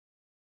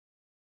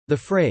The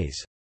phrase,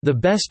 "the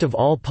best of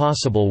all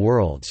possible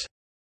worlds,"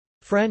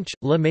 French,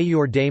 le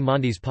meilleur des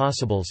mondes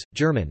possibles,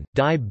 German,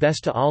 die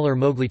beste aller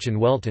möglichen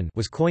Welten,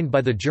 was coined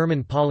by the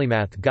German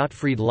polymath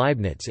Gottfried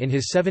Leibniz in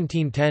his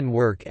 1710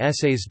 work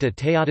Essays de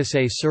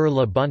théodicy sur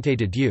la bonté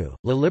de Dieu,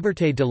 la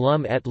liberté de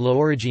l'homme et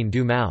l'origine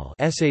du mal,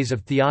 Essays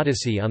of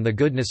Theodicy on the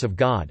goodness of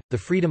God, the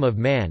freedom of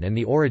man and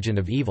the origin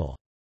of evil.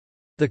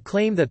 The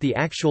claim that the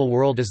actual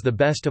world is the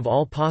best of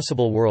all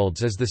possible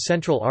worlds is the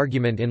central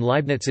argument in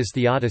Leibniz's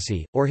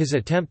theodicy, or his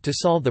attempt to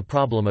solve the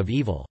problem of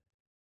evil.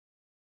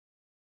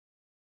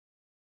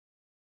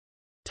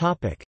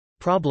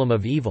 Problem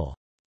of evil.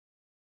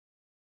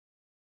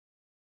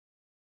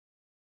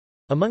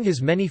 Among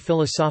his many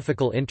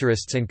philosophical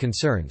interests and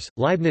concerns,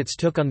 Leibniz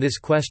took on this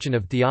question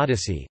of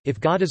theodicy: if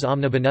God is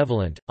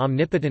omnibenevolent,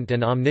 omnipotent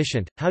and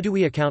omniscient, how do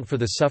we account for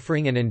the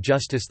suffering and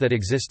injustice that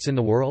exists in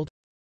the world?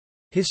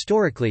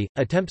 Historically,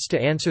 attempts to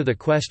answer the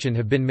question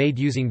have been made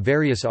using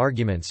various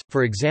arguments,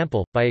 for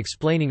example, by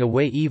explaining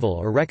away evil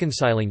or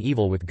reconciling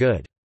evil with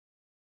good.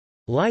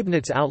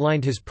 Leibniz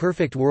outlined his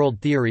perfect world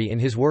theory in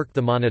his work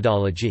The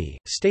Monadology,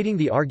 stating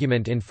the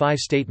argument in 5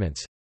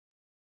 statements.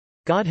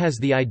 God has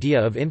the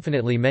idea of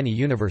infinitely many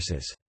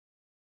universes.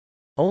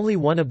 Only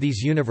one of these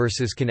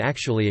universes can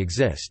actually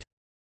exist.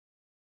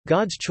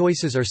 God's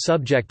choices are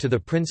subject to the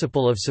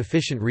principle of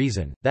sufficient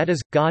reason, that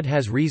is, God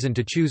has reason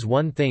to choose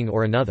one thing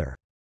or another.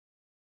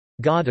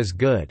 God is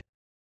good.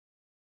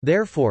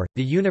 Therefore,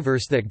 the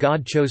universe that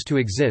God chose to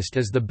exist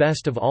is the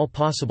best of all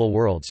possible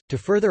worlds. To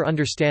further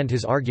understand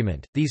his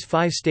argument, these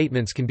 5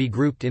 statements can be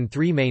grouped in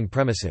 3 main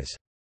premises.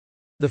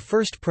 The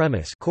first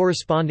premise,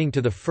 corresponding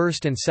to the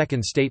first and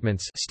second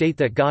statements, state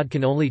that God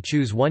can only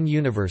choose one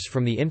universe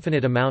from the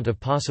infinite amount of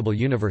possible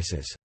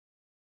universes.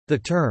 The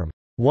term,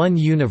 one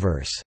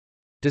universe,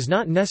 does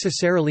not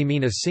necessarily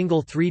mean a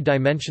single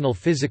 3-dimensional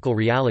physical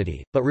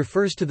reality, but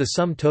refers to the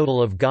sum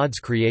total of God's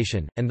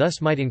creation, and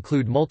thus might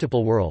include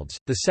multiple worlds.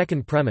 The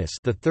second premise,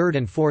 the third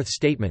and fourth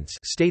statements,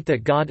 state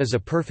that God is a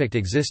perfect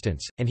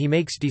existence, and he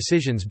makes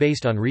decisions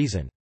based on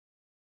reason.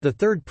 The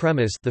third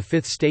premise, the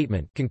fifth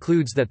statement,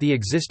 concludes that the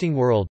existing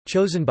world,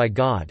 chosen by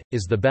God,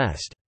 is the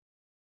best.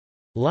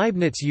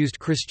 Leibniz used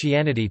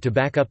Christianity to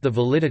back up the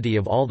validity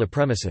of all the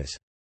premises.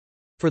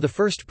 For the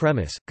first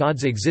premise,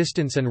 God's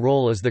existence and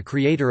role as the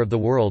creator of the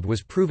world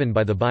was proven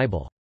by the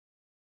Bible.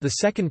 The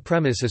second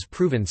premise is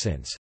proven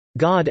since,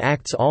 "God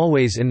acts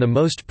always in the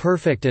most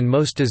perfect and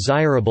most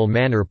desirable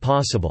manner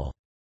possible."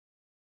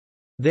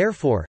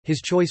 Therefore,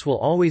 his choice will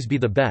always be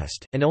the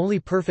best, and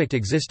only perfect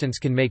existence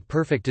can make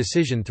perfect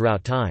decision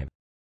throughout time.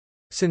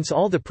 Since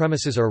all the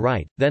premises are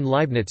right, then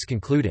Leibniz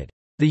concluded,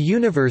 "The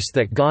universe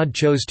that God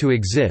chose to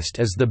exist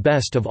is the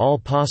best of all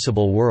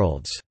possible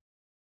worlds."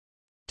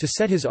 To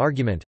set his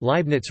argument,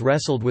 Leibniz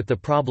wrestled with the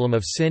problem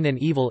of sin and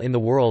evil in the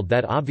world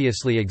that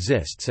obviously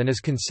exists and is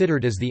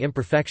considered as the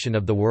imperfection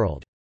of the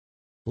world.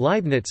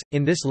 Leibniz,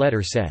 in this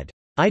letter said,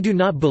 "I do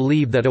not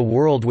believe that a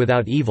world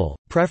without evil,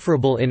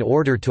 preferable in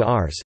order to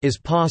ours, is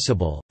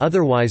possible,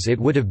 otherwise it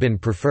would have been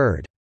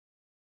preferred.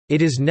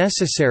 It is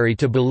necessary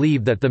to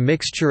believe that the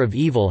mixture of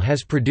evil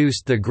has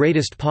produced the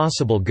greatest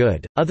possible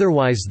good,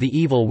 otherwise the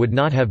evil would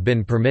not have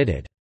been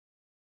permitted."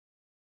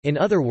 In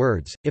other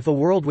words, if a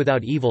world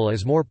without evil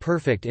is more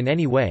perfect in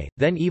any way,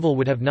 then evil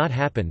would have not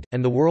happened,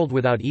 and the world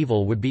without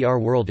evil would be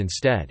our world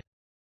instead.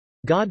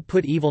 God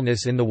put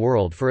evilness in the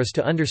world for us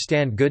to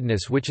understand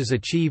goodness, which is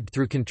achieved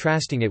through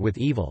contrasting it with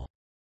evil.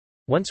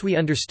 Once we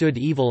understood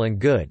evil and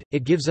good,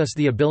 it gives us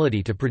the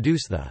ability to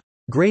produce the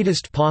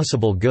greatest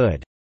possible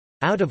good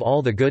out of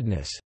all the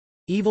goodness.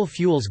 Evil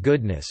fuels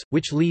goodness,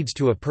 which leads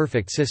to a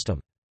perfect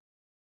system.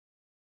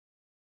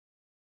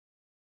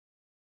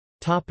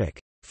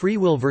 Free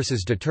will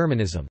versus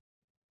determinism.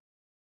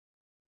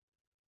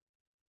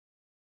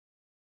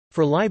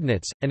 For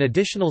Leibniz, an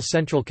additional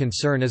central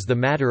concern is the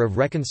matter of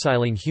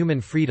reconciling human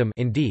freedom,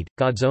 indeed,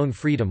 God's own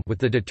freedom, with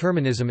the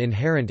determinism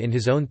inherent in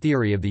his own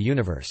theory of the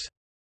universe.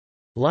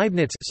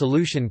 Leibniz's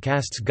solution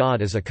casts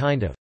God as a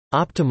kind of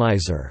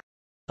optimizer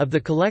of the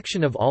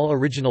collection of all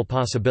original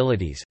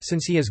possibilities.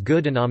 Since he is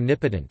good and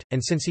omnipotent,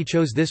 and since he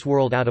chose this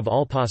world out of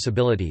all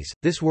possibilities,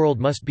 this world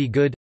must be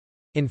good.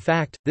 In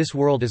fact, this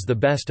world is the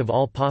best of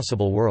all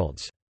possible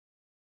worlds.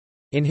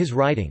 In his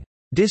writing,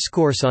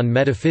 Discourse on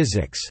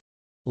Metaphysics,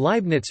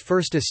 Leibniz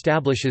first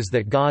establishes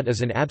that God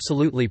is an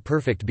absolutely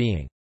perfect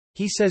being.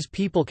 He says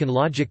people can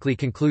logically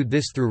conclude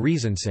this through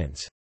reason,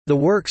 since the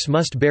works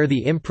must bear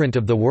the imprint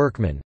of the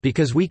workman,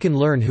 because we can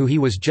learn who he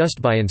was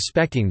just by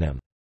inspecting them.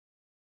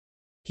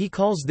 He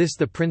calls this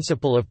the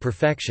principle of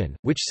perfection,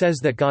 which says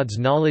that God's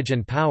knowledge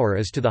and power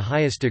is to the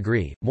highest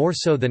degree, more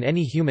so than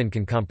any human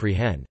can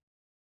comprehend.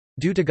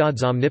 Due to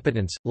God's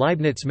omnipotence,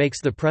 Leibniz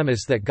makes the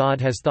premise that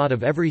God has thought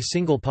of every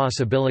single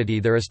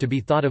possibility there is to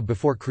be thought of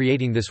before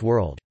creating this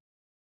world.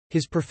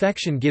 His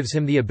perfection gives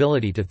him the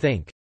ability to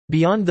think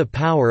beyond the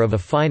power of a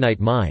finite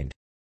mind.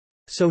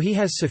 So he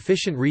has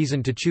sufficient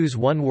reason to choose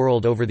one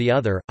world over the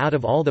other. Out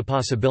of all the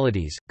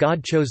possibilities,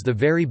 God chose the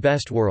very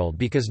best world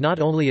because not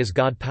only is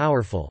God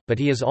powerful, but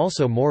he is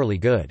also morally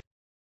good.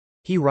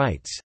 He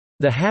writes,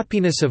 "The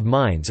happiness of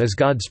minds is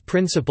God's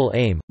principal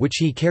aim, which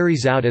he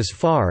carries out as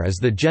far as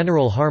the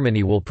general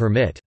harmony will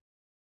permit."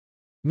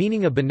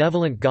 Meaning a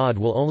benevolent God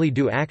will only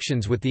do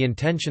actions with the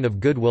intention of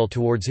goodwill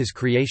towards his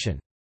creation.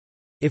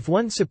 If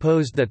one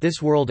supposed that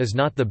this world is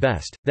not the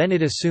best, then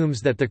it assumes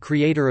that the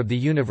creator of the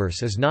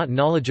universe is not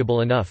knowledgeable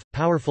enough,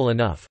 powerful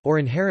enough, or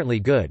inherently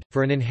good,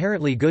 for an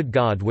inherently good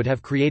God would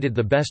have created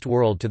the best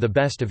world to the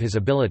best of his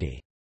ability.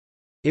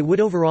 It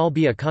would overall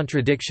be a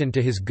contradiction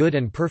to his good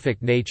and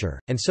perfect nature,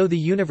 and so the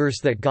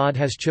universe that God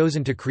has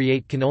chosen to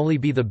create can only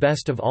be the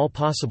best of all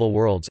possible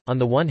worlds. On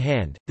the one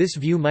hand, this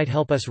view might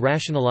help us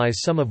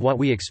rationalize some of what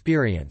we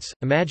experience.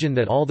 Imagine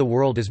that all the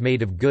world is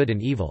made of good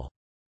and evil.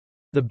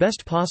 The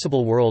best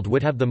possible world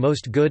would have the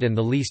most good and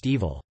the least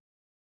evil.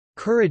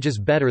 Courage is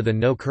better than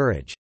no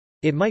courage.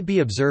 It might be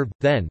observed,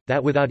 then,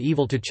 that without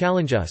evil to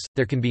challenge us,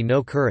 there can be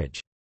no courage.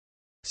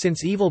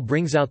 Since evil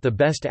brings out the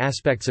best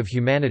aspects of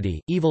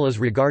humanity, evil is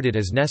regarded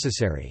as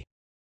necessary.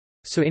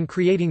 So in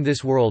creating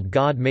this world,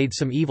 God made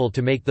some evil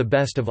to make the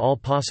best of all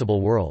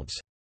possible worlds.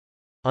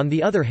 On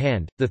the other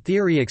hand, the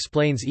theory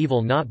explains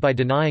evil not by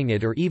denying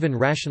it or even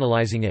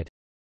rationalizing it,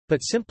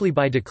 but simply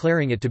by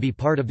declaring it to be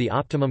part of the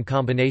optimum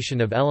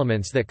combination of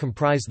elements that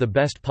comprise the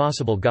best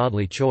possible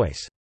godly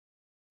choice.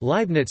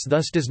 Leibniz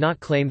thus does not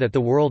claim that the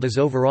world is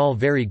overall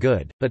very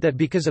good, but that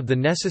because of the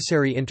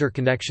necessary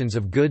interconnections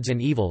of goods and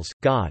evils,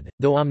 God,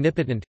 though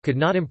omnipotent, could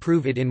not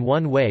improve it in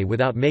one way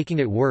without making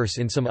it worse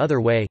in some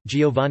other way.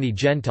 Giovanni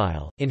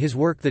Gentile, in his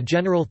work The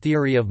General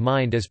Theory of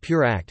Mind as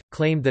Pure Act,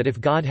 claimed that if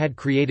God had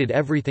created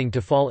everything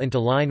to fall into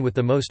line with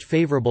the most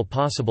favorable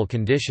possible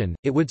condition,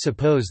 it would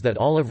suppose that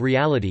all of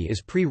reality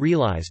is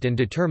pre-realized and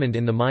determined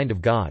in the mind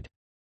of God.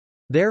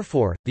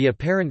 Therefore, the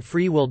apparent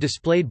free will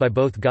displayed by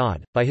both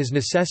God, by his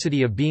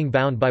necessity of being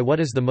bound by what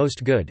is the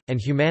most good,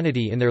 and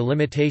humanity in their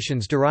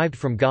limitations derived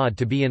from God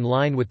to be in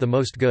line with the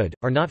most good,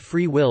 are not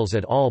free wills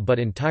at all but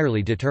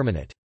entirely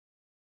determinate.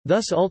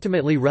 Thus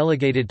ultimately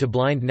relegated to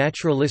blind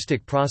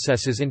naturalistic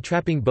processes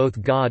entrapping both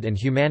God and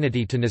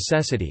humanity to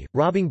necessity,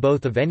 robbing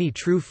both of any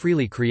true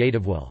freely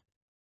creative will.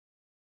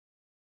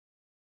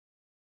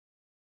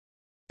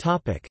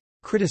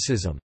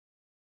 Criticism.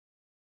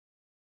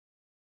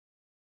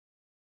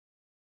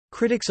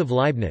 Critics of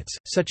Leibniz,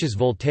 such as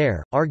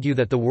Voltaire, argue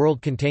that the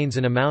world contains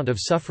an amount of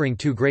suffering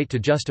too great to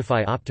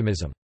justify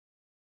optimism.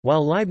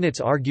 While Leibniz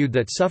argued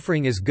that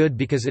suffering is good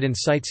because it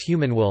incites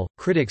human will,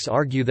 critics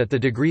argue that the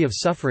degree of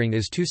suffering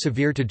is too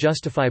severe to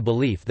justify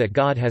belief that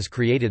God has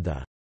created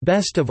the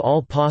best of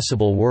all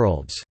possible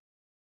worlds.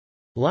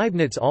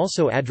 Leibniz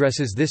also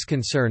addresses this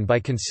concern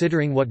by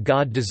considering what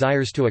God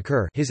desires to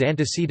occur, his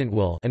antecedent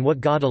will, and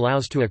what God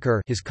allows to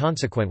occur, his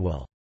consequent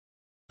will.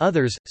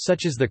 Others,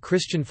 such as the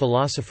Christian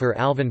philosopher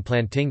Alvin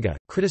Plantinga,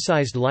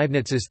 criticized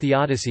Leibniz's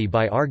theodicy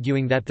by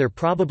arguing that there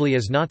probably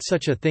is not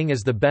such a thing as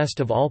the best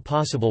of all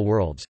possible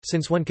worlds,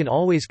 since one can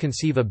always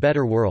conceive a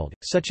better world,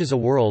 such as a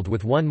world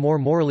with one more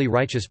morally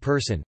righteous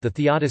person. The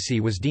theodicy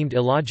was deemed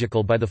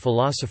illogical by the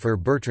philosopher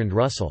Bertrand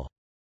Russell.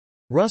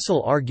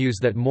 Russell argues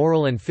that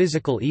moral and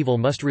physical evil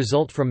must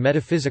result from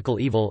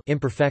metaphysical evil,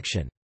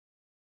 imperfection.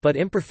 But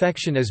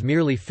imperfection is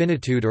merely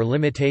finitude or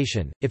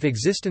limitation. If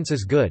existence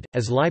is good,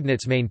 as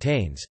Leibniz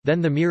maintains, then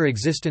the mere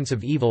existence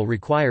of evil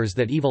requires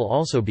that evil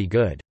also be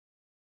good.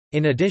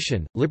 In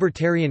addition,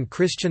 libertarian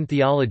Christian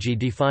theology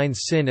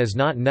defines sin as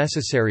not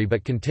necessary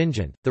but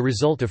contingent, the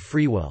result of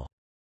free will.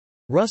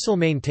 Russell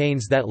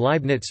maintains that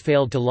Leibniz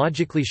failed to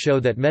logically show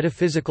that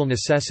metaphysical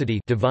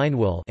necessity, divine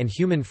will, and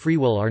human free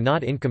will are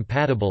not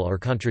incompatible or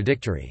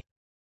contradictory.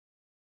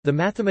 The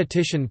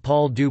mathematician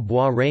Paul du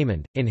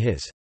Bois-Reymond, in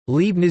his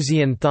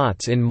Leibnizian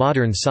Thoughts in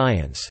Modern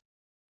Science,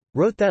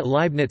 wrote that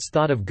Leibniz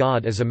thought of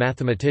God as a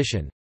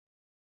mathematician.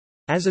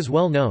 As is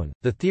well known,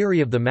 the theory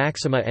of the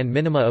maxima and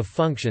minima of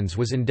functions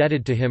was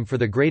indebted to him for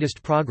the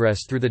greatest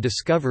progress through the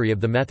discovery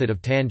of the method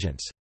of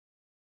tangents.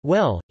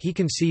 Well, he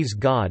conceives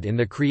God in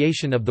the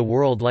creation of the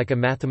world like a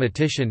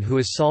mathematician who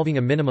is solving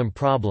a minimum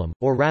problem,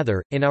 or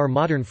rather, in our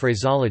modern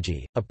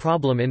phraseology, a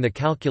problem in the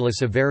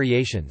calculus of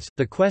variations,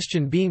 the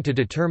question being to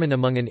determine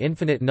among an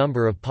infinite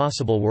number of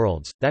possible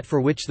worlds, that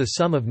for which the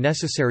sum of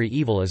necessary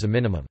evil is a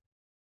minimum.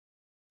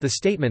 The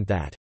statement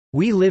that,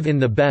 "we live in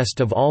the best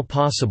of all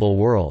possible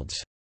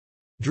worlds,"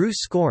 drew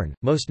scorn,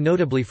 most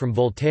notably from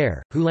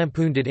Voltaire, who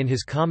lampooned it in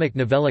his comic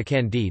novella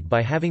Candide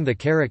by having the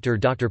character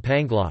Dr.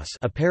 Pangloss,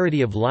 a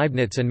parody of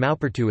Leibniz and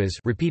Maupertuis,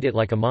 repeat it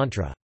like a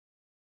mantra.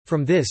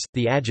 From this,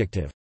 the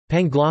adjective,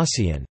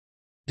 Panglossian,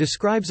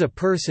 describes a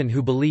person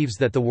who believes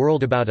that the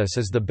world about us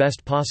is the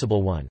best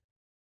possible one.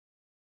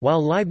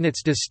 While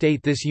Leibniz does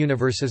state this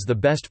universe is the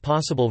best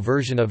possible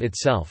version of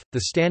itself,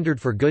 the standard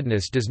for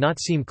goodness does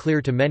not seem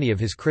clear to many of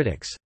his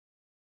critics.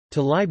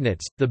 To Leibniz,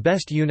 the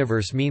best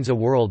universe means a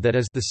world that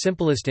is the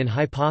simplest in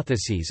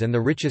hypotheses and the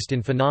richest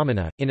in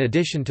phenomena, in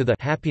addition to the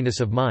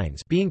happiness of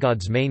minds being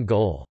God's main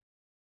goal.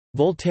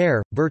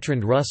 Voltaire,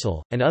 Bertrand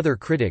Russell, and other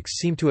critics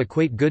seem to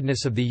equate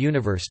goodness of the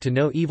universe to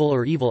no evil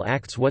or evil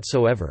acts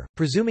whatsoever,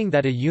 presuming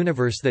that a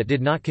universe that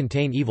did not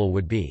contain evil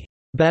would be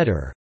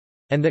better,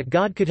 and that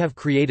God could have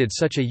created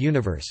such a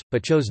universe,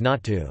 but chose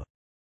not to.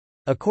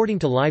 According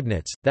to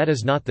Leibniz, that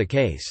is not the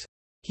case.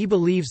 He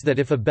believes that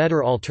if a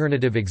better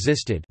alternative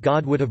existed,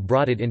 God would have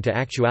brought it into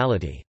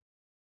actuality.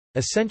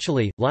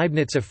 Essentially,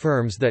 Leibniz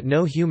affirms that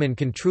no human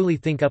can truly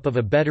think up of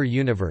a better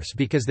universe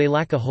because they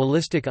lack a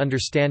holistic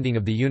understanding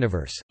of the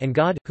universe, and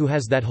God, who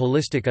has that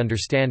holistic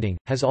understanding,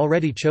 has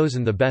already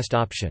chosen the best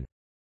option.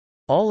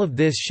 All of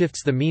this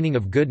shifts the meaning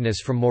of goodness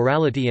from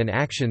morality and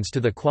actions to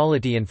the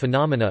quality and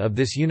phenomena of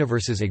this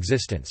universe's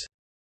existence.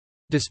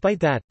 Despite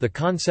that, the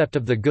concept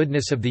of the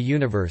goodness of the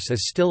universe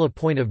is still a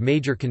point of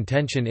major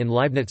contention in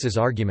Leibniz's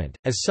argument,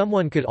 as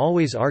someone could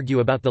always argue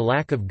about the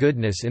lack of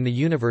goodness in the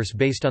universe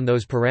based on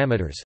those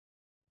parameters.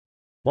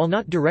 While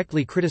not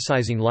directly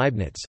criticizing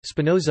Leibniz,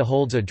 Spinoza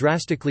holds a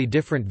drastically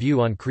different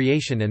view on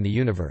creation and the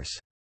universe.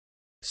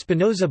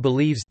 Spinoza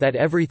believes that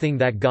everything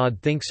that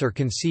God thinks or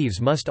conceives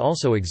must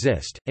also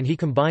exist, and he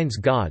combines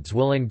God's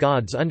will and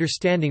God's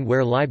understanding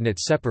where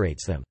Leibniz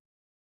separates them.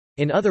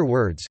 In other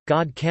words,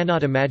 God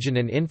cannot imagine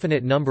an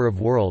infinite number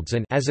of worlds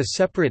and, as a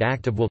separate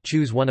act of will,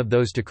 choose one of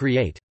those to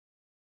create.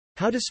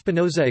 How does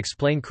Spinoza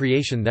explain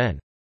creation then?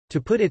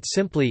 To put it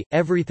simply,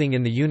 everything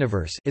in the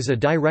universe is a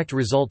direct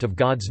result of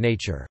God's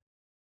nature.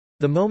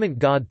 The moment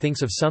God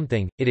thinks of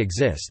something, it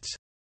exists.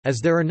 As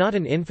there are not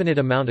an infinite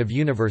amount of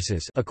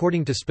universes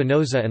according to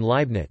Spinoza and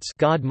Leibniz,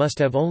 God must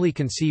have only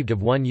conceived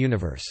of one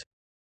universe.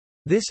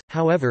 This,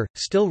 however,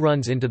 still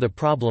runs into the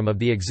problem of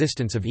the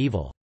existence of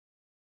evil.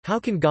 How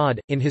can God,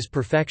 in his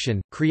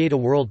perfection, create a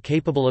world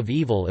capable of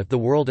evil if the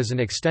world is an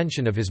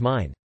extension of his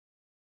mind?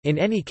 In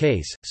any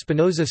case,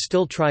 Spinoza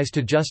still tries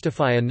to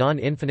justify a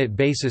non-infinite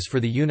basis for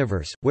the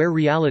universe, where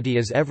reality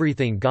is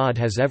everything God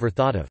has ever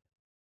thought of.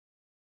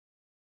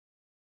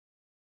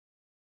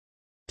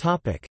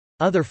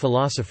 Other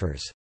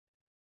philosophers.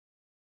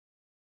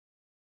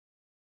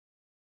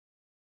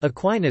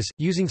 Aquinas,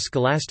 using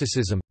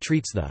scholasticism,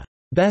 treats the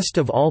best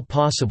of all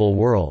possible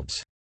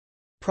worlds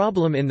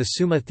problem in the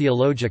Summa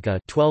Theologica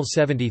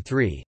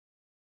 1273.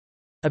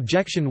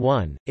 Objection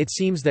 1. It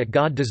seems that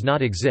God does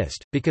not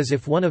exist, because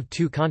if one of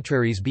two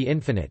contraries be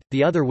infinite,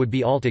 the other would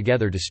be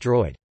altogether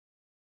destroyed.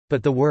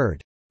 But the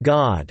word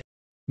God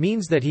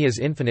means that he is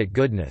infinite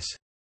goodness.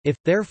 If,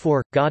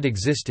 therefore, God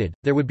existed,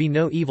 there would be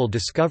no evil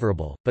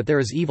discoverable, but there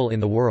is evil in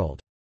the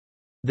world.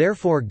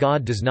 Therefore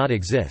God does not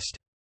exist.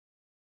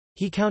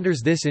 He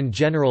counters this in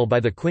general by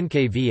the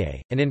Quinque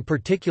Viae, and in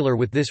particular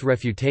with this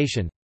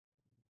refutation.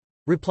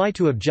 Reply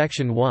to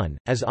Objection 1,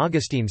 as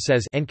Augustine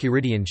says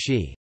Enchiridion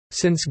She,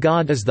 since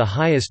God is the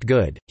highest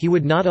good, he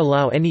would not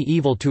allow any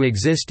evil to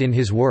exist in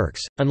his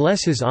works,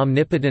 unless his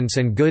omnipotence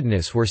and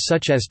goodness were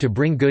such as to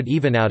bring good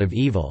even out of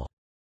evil.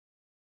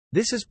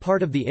 This is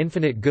part of the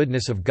infinite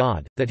goodness of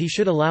God, that he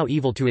should allow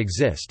evil to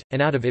exist,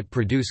 and out of it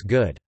produce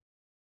good.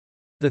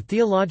 The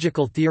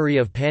theological theory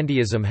of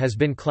pandeism has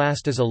been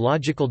classed as a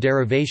logical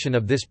derivation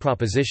of this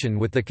proposition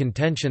with the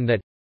contention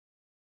that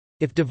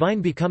if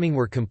divine becoming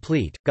were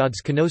complete,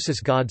 God's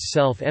kenosis, God's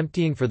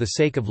self-emptying for the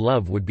sake of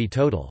love, would be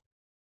total.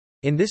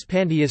 In this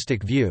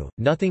pandeistic view,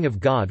 nothing of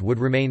God would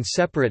remain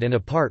separate and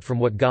apart from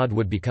what God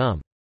would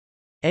become.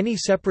 Any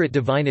separate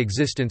divine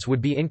existence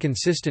would be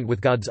inconsistent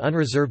with God's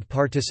unreserved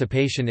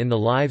participation in the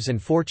lives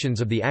and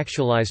fortunes of the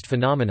actualized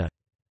phenomena.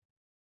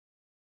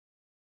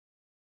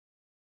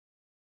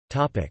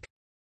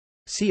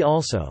 See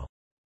also: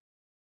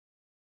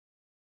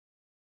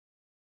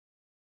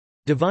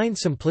 Divine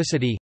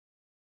simplicity,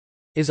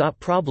 Is-ought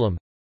problem,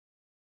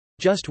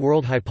 Just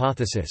world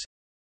hypothesis,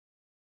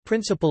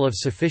 Principle of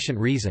sufficient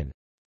reason,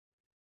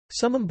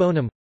 Summum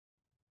bonum,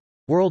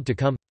 World to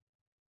come.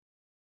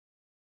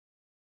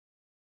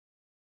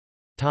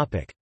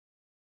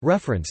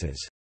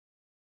 References.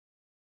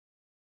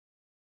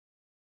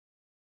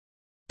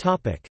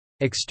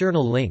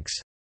 External links.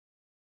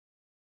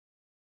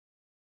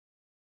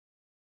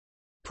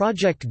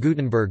 Project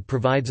Gutenberg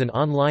provides an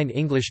online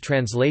English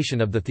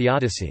translation of the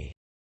Theodicy.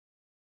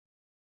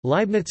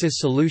 Leibniz's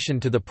solution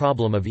to the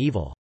problem of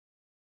evil.